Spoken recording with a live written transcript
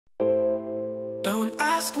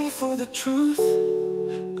ask me for the truth,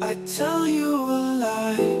 I tell you a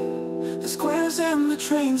lie. The squares and the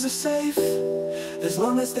trains are safe, as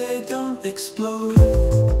long as they don't explode.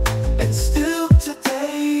 And still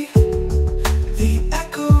today, the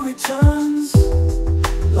echo returns,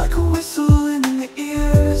 like a whistle in the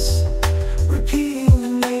ears, repeating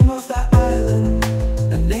the name of that island,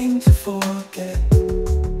 a name to forget.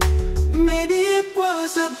 Maybe it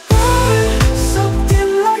was a bird, something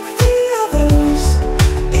like the others,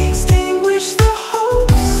 extinguished the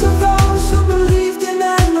hopes of those who believed in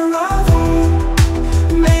an arrival.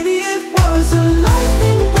 Maybe it was a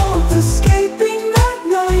lightning bolt escaping that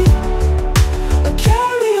night, and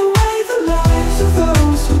carry away the lives of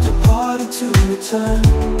those who departed to return.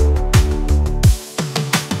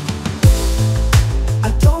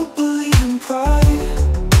 I don't believe in pride,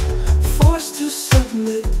 forced to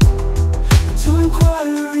submit to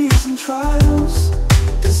inquiries and trials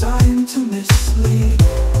designed to mislead.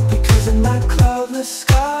 Because in that cloudless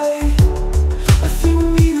sky, a few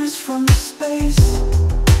meters from space,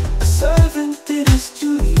 a servant did his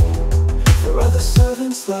duty for other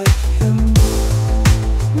servants like him.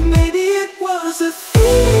 Maybe it was a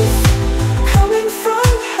thief coming from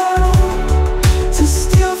hell to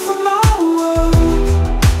steal from our world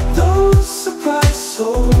those surprised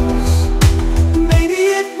souls. Maybe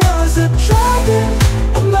it was a dragon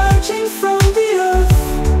emerging from the earth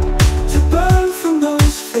to burn from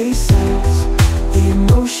those faces the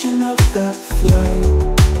emotion of that flight.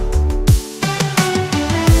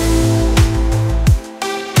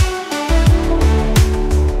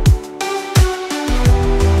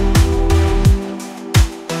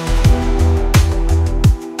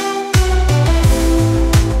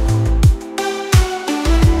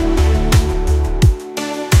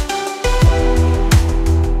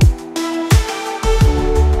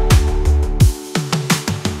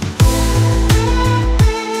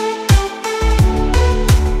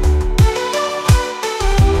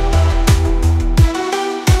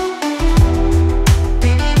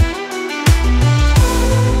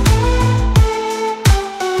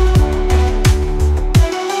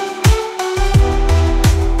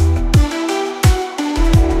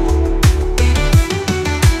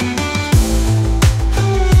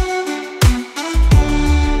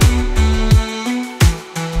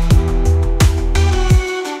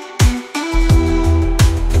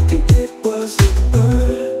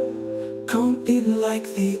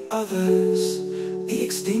 Like the others, he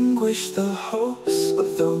extinguished the hopes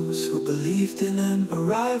of those who believed in an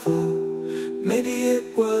arrival. Maybe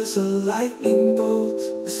it was a lightning bolt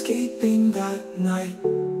escaping that night,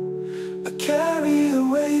 but carry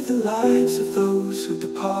away the lives of those who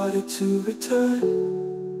departed to return.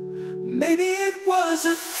 Maybe it was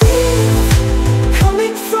a thief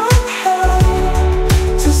coming from